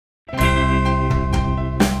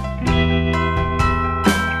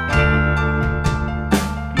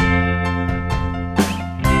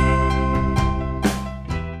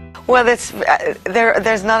Well,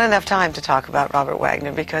 there's not enough time to talk about Robert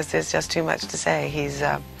Wagner because there's just too much to say.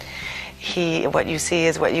 What you see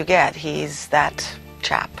is what you get. He's that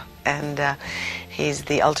chap, and he's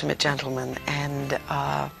the ultimate gentleman. And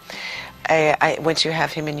once you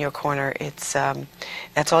have him in your corner,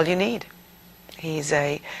 that's all you need. He's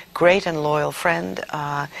a great and loyal friend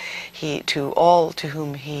to all to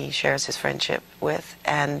whom he shares his friendship with,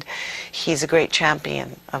 and he's a great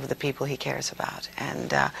champion of the people he cares about.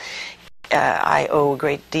 And I owe a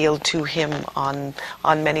great deal to him on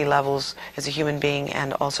many levels as a human being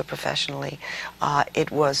and also professionally. It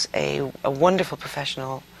was a wonderful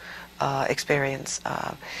professional experience.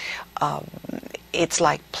 It's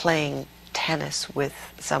like playing tennis with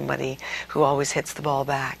somebody who always hits the ball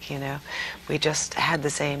back, you know. We just had the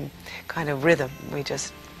same kind of rhythm. We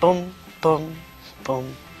just boom, boom,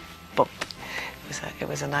 boom, boom. It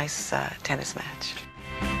was a nice tennis match.